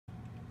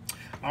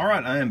All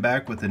right, I am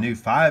back with the new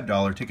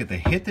 $5 ticket, the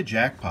Hit the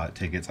Jackpot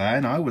tickets.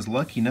 I was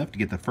lucky enough to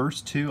get the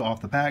first two off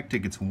the pack,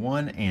 tickets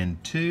 1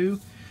 and 2.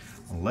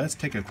 Let's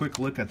take a quick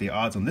look at the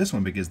odds on this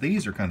one because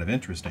these are kind of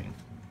interesting.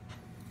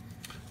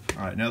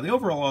 All right, now the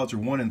overall odds are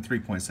 1 and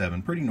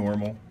 3.7, pretty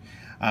normal.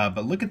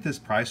 But look at this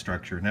price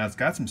structure. Now it's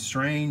got some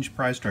strange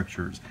price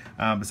structures.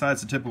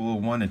 Besides the typical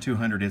 1 and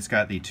 200, it's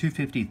got the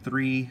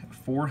 $253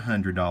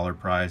 $400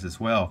 prize as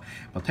well.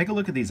 But take a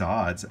look at these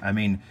odds. I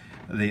mean,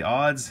 the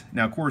odds,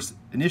 now of course,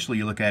 initially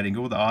you look at it and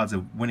go with the odds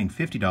of winning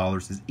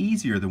 $50 is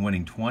easier than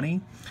winning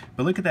 20.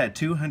 But look at that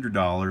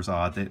 $200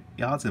 odd, the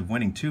odds of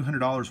winning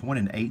 $200, 1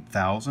 in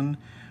 8,000.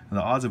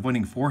 The odds of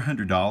winning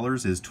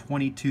 $400 is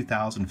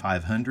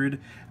 22,500.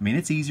 I mean,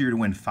 it's easier to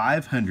win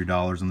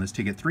 $500 on this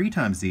ticket, 3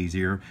 times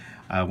easier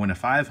win a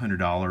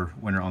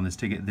 $500 winner on this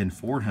ticket than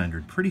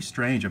 $400. Pretty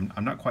strange. I'm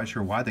not quite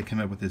sure why they came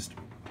up with this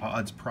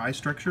odds price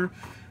structure,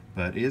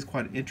 but it is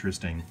quite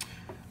interesting.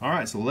 All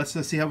right, so let's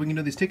see how we can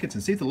do these tickets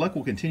and see if the luck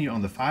will continue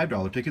on the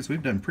 $5 tickets.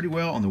 We've done pretty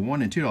well on the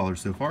 $1 and $2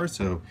 so far,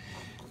 so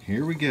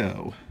here we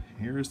go.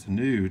 Here's the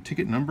new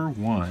ticket number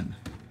 1.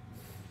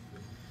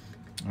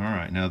 All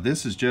right, now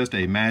this is just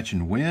a match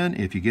and win.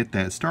 If you get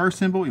that star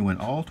symbol, you win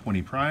all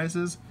 20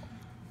 prizes.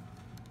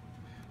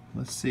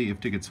 Let's see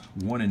if tickets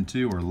 1 and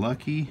 2 are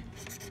lucky.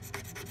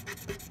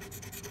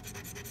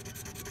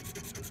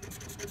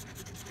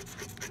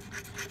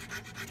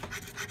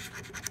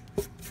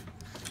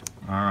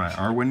 All right,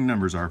 our winning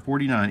numbers are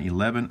 49,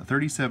 11,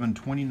 37,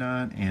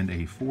 29, and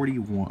a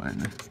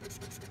 41.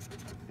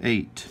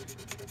 8,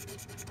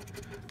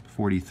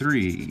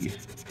 43,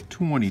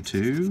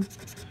 22,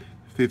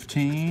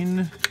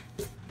 15,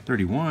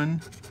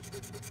 31.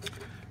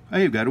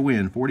 Hey, you've got a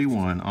win,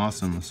 41.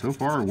 Awesome. So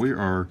far, we've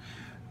won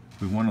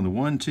on the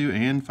 $1, $2,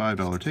 and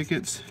 $5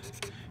 tickets.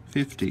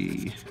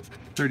 50,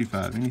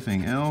 35.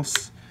 Anything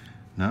else?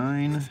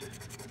 9,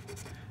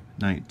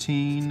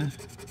 19,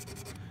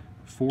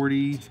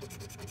 40,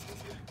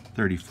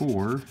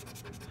 34,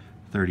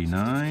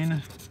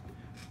 39,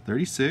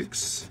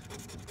 36,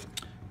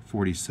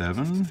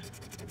 47,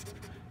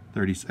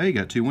 30. Hey, you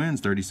got 2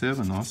 wins,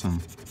 37.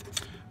 Awesome.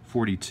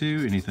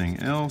 42, anything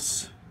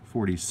else?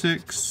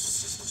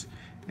 46,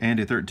 and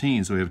a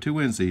 13. So we have 2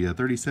 wins, the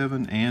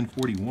 37 and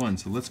 41.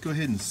 So let's go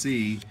ahead and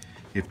see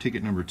if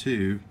ticket number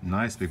 2,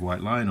 nice big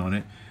white line on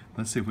it.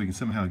 Let's see if we can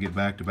somehow get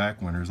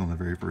back-to-back winners on the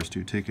very first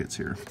 2 tickets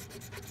here.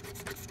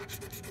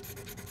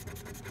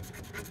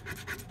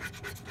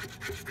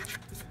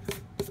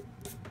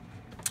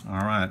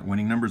 All right,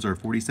 winning numbers are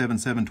 47,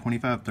 7,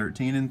 25,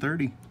 13, and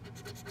 30.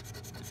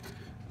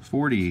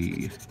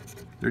 40,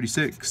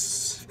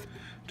 36,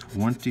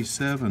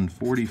 27,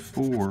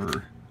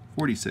 44,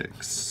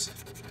 46,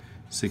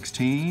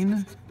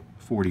 16,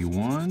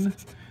 41,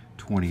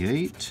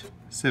 28,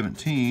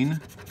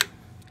 17,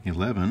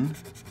 11,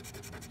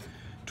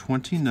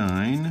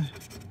 29,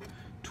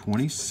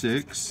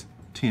 26,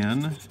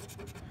 10,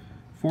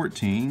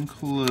 14,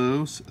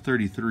 close,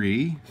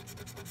 33,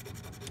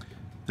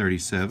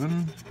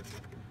 37,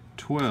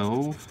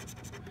 12,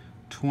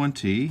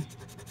 20,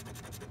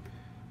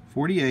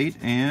 48,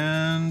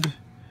 and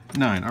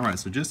 9. All right,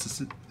 so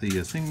just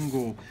the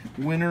single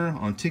winner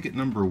on ticket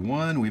number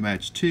 1. We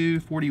matched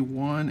 2,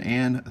 41,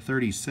 and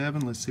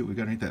 37. Let's see what we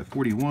got underneath that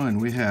 41.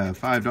 We have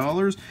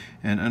 $5,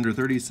 and under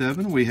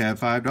 37, we have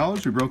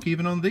 $5. We broke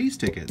even on these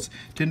tickets.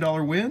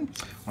 $10 win.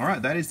 All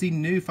right, that is the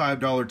new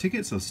 $5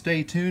 ticket, so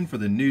stay tuned for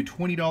the new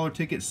 $20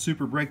 ticket,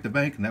 Super Break the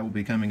Bank, and that will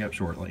be coming up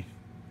shortly.